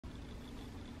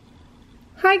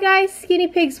Hi guys, Guinea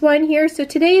Pigs 1 here. So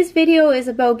today's video is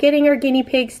about getting our guinea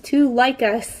pigs to like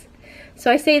us.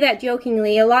 So I say that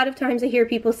jokingly. A lot of times I hear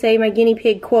people say my guinea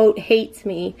pig, quote, hates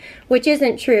me, which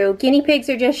isn't true. Guinea pigs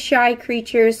are just shy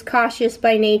creatures, cautious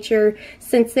by nature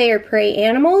since they are prey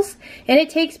animals, and it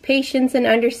takes patience and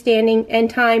understanding and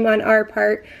time on our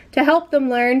part to help them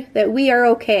learn that we are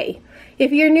okay.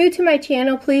 If you're new to my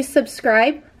channel, please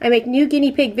subscribe. I make new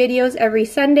guinea pig videos every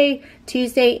Sunday,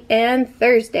 Tuesday, and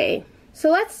Thursday. So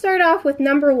let's start off with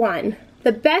number 1.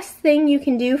 The best thing you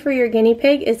can do for your guinea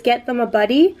pig is get them a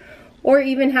buddy or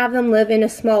even have them live in a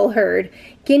small herd.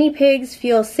 Guinea pigs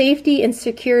feel safety and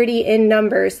security in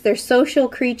numbers. They're social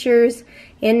creatures,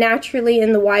 and naturally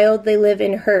in the wild they live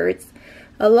in herds.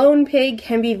 A lone pig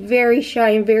can be very shy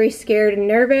and very scared and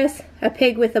nervous. A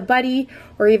pig with a buddy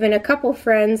or even a couple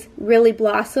friends really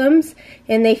blossoms,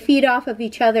 and they feed off of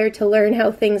each other to learn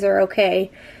how things are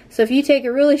okay. So if you take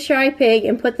a really shy pig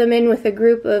and put them in with a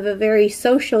group of a very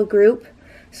social group,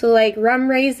 so like Rum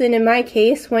Raisin in my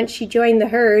case, once she joined the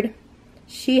herd,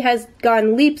 she has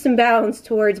gone leaps and bounds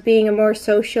towards being a more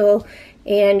social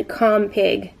and calm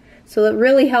pig. So it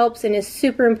really helps and is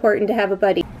super important to have a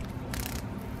buddy.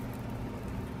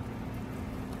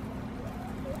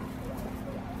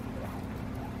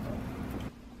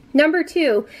 Number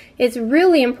 2, it's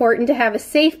really important to have a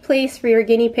safe place for your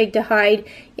guinea pig to hide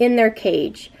in their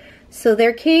cage. So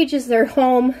their cage is their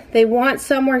home. They want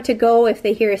somewhere to go if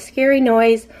they hear a scary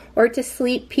noise or to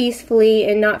sleep peacefully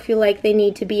and not feel like they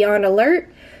need to be on alert.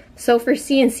 So for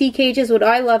CNC cages, what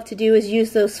I love to do is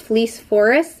use those fleece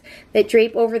forests that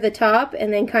drape over the top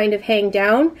and then kind of hang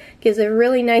down. Gives a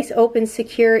really nice open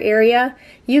secure area.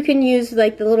 You can use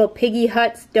like the little piggy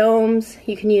huts, domes,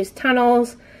 you can use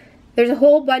tunnels. There's a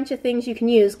whole bunch of things you can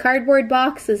use, cardboard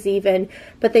boxes even,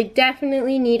 but they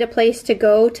definitely need a place to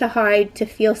go to hide to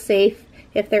feel safe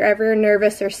if they're ever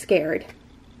nervous or scared.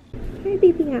 Hi,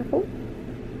 baby apple.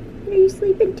 Are you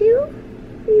sleeping too?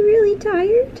 Are you really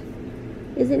tired?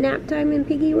 Is it nap time in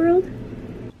Piggy World?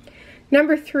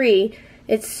 Number 3,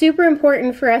 it's super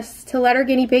important for us to let our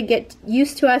guinea pig get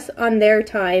used to us on their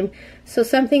time. So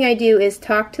something I do is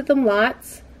talk to them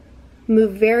lots.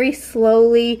 Move very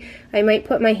slowly. I might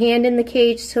put my hand in the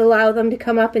cage to allow them to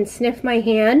come up and sniff my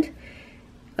hand.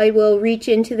 I will reach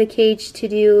into the cage to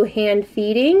do hand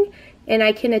feeding, and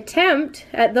I can attempt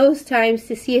at those times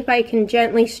to see if I can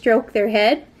gently stroke their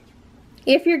head.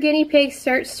 If your guinea pig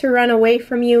starts to run away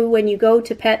from you when you go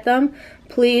to pet them,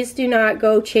 please do not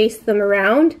go chase them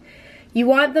around. You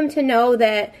want them to know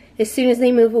that as soon as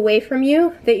they move away from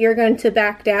you, that you're going to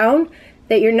back down,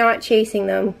 that you're not chasing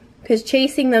them. Because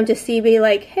chasing them to see, be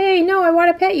like, hey, no, I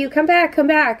want to pet you, come back, come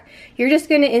back. You're just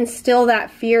going to instill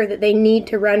that fear that they need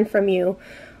to run from you.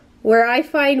 Where I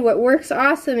find what works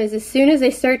awesome is as soon as they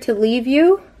start to leave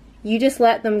you, you just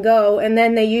let them go, and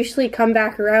then they usually come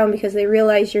back around because they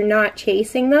realize you're not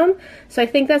chasing them. So I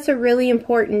think that's a really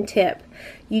important tip.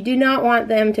 You do not want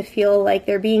them to feel like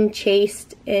they're being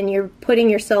chased and you're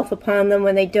putting yourself upon them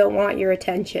when they don't want your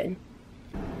attention.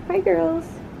 Hi, girls.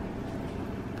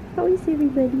 How is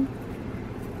everybody?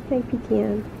 Hi,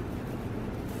 Pecan.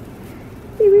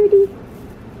 Hey, Rudy.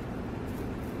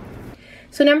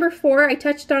 So number 4, I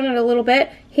touched on it a little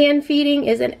bit. Hand feeding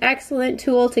is an excellent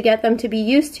tool to get them to be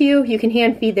used to you. You can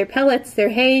hand feed their pellets, their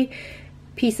hay,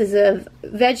 pieces of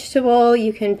vegetable.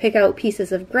 You can pick out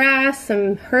pieces of grass,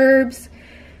 some herbs.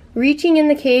 Reaching in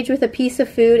the cage with a piece of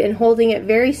food and holding it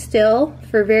very still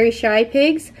for very shy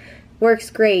pigs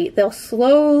works great. They'll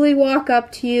slowly walk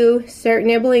up to you, start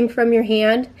nibbling from your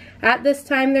hand. At this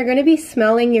time, they're going to be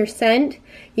smelling your scent.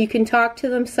 You can talk to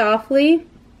them softly,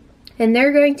 and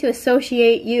they're going to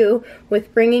associate you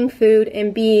with bringing food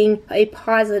and being a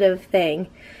positive thing.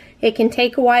 It can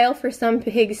take a while for some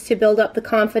pigs to build up the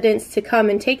confidence to come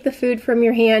and take the food from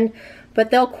your hand, but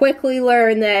they'll quickly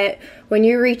learn that when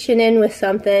you're reaching in with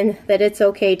something, that it's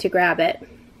okay to grab it.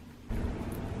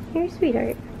 Here,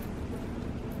 sweetheart.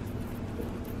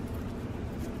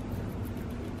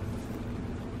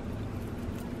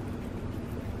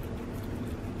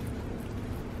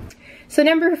 So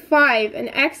number 5, an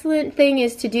excellent thing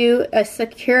is to do a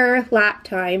secure lap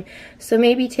time. So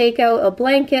maybe take out a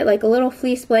blanket, like a little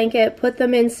fleece blanket, put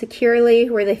them in securely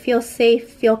where they feel safe,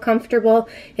 feel comfortable,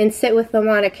 and sit with them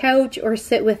on a couch or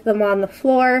sit with them on the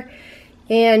floor.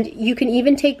 And you can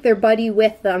even take their buddy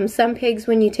with them. Some pigs,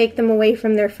 when you take them away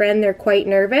from their friend, they're quite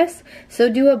nervous. So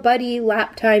do a buddy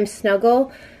lap time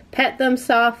snuggle. Pet them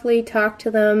softly, talk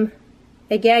to them,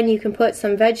 Again, you can put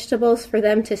some vegetables for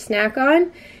them to snack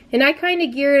on. And I kind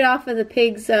of gear it off of the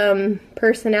pig's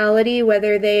personality,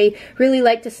 whether they really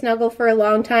like to snuggle for a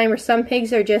long time, or some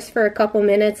pigs are just for a couple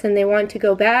minutes and they want to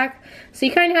go back. So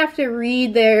you kind of have to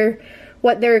read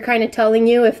what they're kind of telling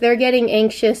you. If they're getting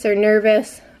anxious or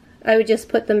nervous, I would just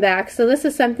put them back. So this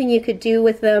is something you could do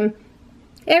with them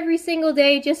every single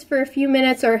day, just for a few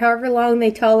minutes or however long they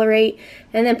tolerate,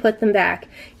 and then put them back.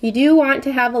 You do want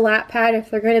to have a lap pad if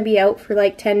they're going to be out for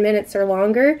like 10 minutes or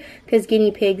longer, because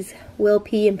guinea pigs will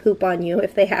pee and poop on you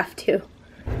if they have to.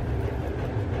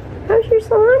 How's your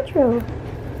cilantro?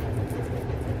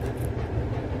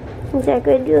 Is that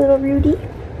good, little Rudy?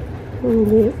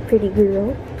 Yes, pretty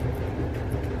girl.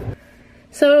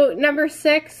 So number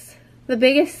 6, the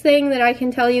biggest thing that I can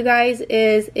tell you guys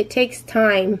is it takes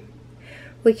time.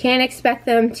 We can't expect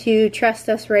them to trust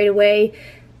us right away.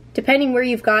 Depending where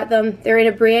you've got them, they're in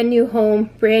a brand new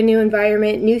home, brand new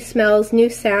environment, new smells, new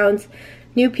sounds,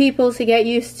 new people to get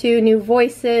used to, new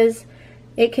voices.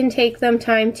 It can take them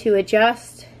time to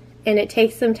adjust, and it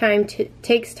takes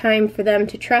time for them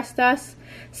to trust us.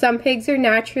 Some pigs are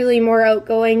naturally more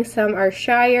outgoing, some are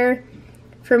shyer.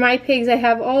 For my pigs, I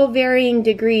have all varying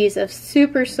degrees of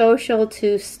super social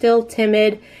to still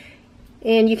timid.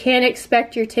 And you can't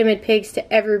expect your timid pigs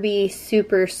to ever be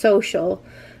super social.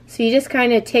 So you just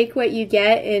kind of take what you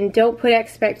get and don't put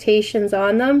expectations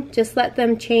on them. Just let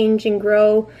them change and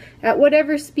grow at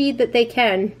whatever speed that they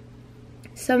can.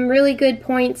 Some really good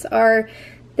points are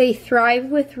they thrive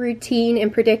with routine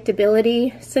and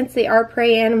predictability. Since they are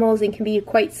prey animals and can be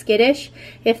quite skittish,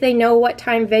 if they know what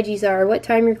time veggies are, what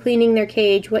time you're cleaning their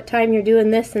cage, what time you're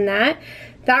doing this and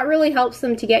that really helps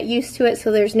them to get used to it,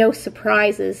 so there's no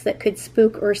surprises that could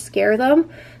spook or scare them.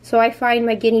 So I find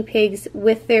my guinea pigs,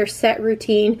 with their set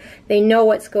routine, they know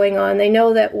what's going on. They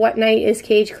know that what night is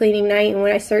cage cleaning night, and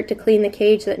when I start to clean the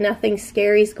cage that nothing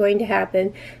scary is going to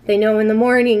happen. They know in the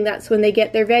morning that's when they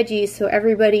get their veggies, so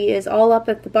everybody is all up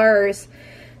at the bars.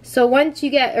 So once you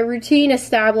get a routine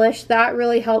established, that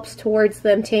really helps towards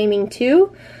them taming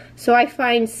too. So I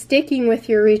find sticking with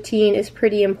your routine is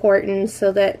pretty important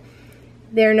so that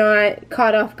they're not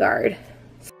caught off guard.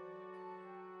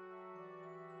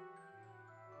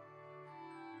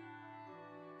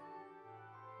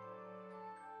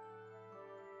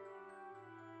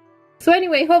 So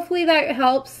anyway, hopefully that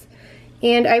helps,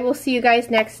 and I will see you guys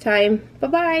next time.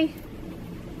 Bye-bye.